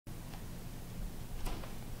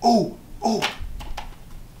Oh, oh.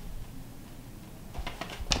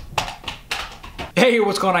 Hey,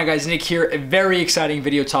 what's going on guys? Nick here. A very exciting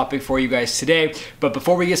video topic for you guys today. But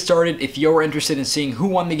before we get started, if you're interested in seeing who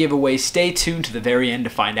won the giveaway, stay tuned to the very end to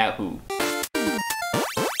find out who.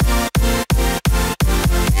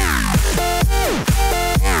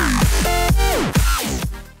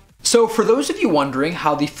 So for those of you wondering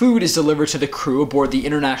how the food is delivered to the crew aboard the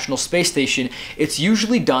International Space Station, it's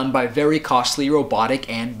usually done by very costly robotic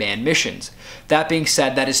and manned missions. That being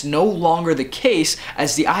said, that is no longer the case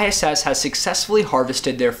as the ISS has successfully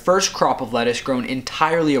harvested their first crop of lettuce grown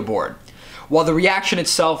entirely aboard. While the reaction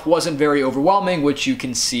itself wasn't very overwhelming, which you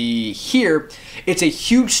can see here, it's a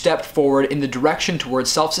huge step forward in the direction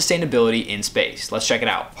towards self-sustainability in space. Let's check it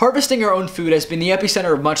out. Harvesting our own food has been the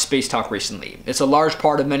epicenter of much space talk recently. It's a large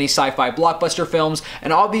part of many sci-fi blockbuster films,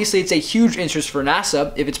 and obviously it's a huge interest for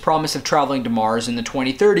NASA if its promise of traveling to Mars in the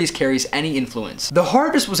 2030s carries any influence. The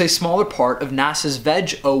harvest was a smaller part of NASA's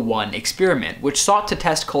Veg-01 experiment, which sought to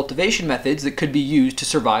test cultivation methods that could be used to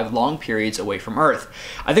survive long periods away from Earth.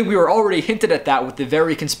 I think we were already hinted at that with the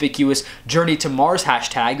very conspicuous Journey to Mars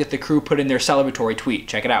hashtag that the crew put in their celebratory tweet.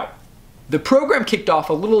 Check it out. The program kicked off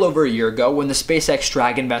a little over a year ago when the SpaceX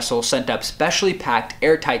Dragon vessel sent up specially packed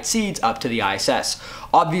airtight seeds up to the ISS.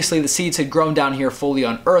 Obviously the seeds had grown down here fully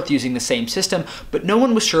on Earth using the same system, but no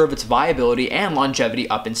one was sure of its viability and longevity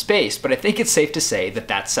up in space, but I think it's safe to say that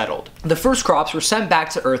that's settled. The first crops were sent back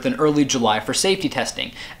to Earth in early July for safety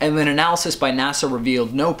testing, and when analysis by NASA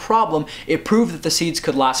revealed no problem, it proved that the seeds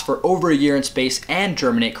could last for over a year in space and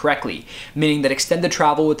germinate correctly, meaning that extended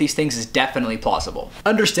travel with these things is definitely plausible.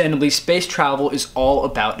 Understandably, space travel is all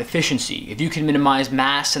about efficiency. If you can minimize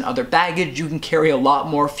mass and other baggage, you can carry a lot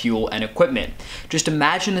more fuel and equipment. Just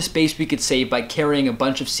imagine the space we could save by carrying a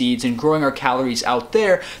bunch of seeds and growing our calories out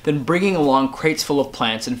there than bringing along crates full of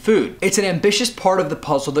plants and food. It's an ambitious part of the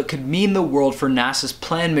puzzle that could mean the world for NASA's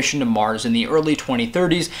planned mission to Mars in the early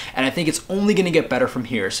 2030s, and I think it's only going to get better from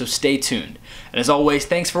here, so stay tuned. And as always,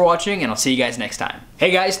 thanks for watching, and I'll see you guys next time.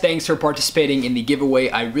 Hey guys, thanks for participating in the giveaway.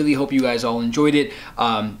 I really hope you guys all enjoyed it.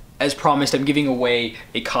 As promised, I'm giving away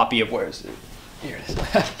a copy of, where is it? Here it is.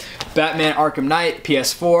 Batman Arkham Knight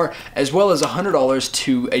PS4, as well as $100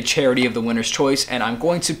 to a charity of the winner's choice, and I'm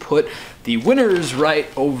going to put the winners right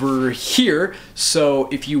over here. So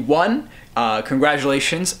if you won,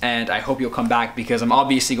 congratulations, and I hope you'll come back because I'm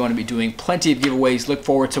obviously going to be doing plenty of giveaways. Look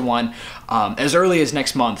forward to one as early as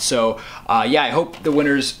next month. So yeah, I hope the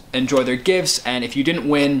winners enjoy their gifts, and if you didn't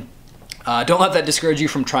win, don't let that discourage you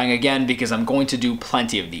from trying again because I'm going to do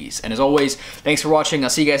plenty of these. And as always, thanks for watching.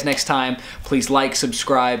 I'll see you guys next time. Please like,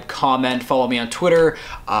 subscribe, comment, follow me on Twitter.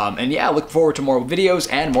 And yeah, look forward to more videos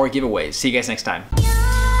and more giveaways. See you guys next time.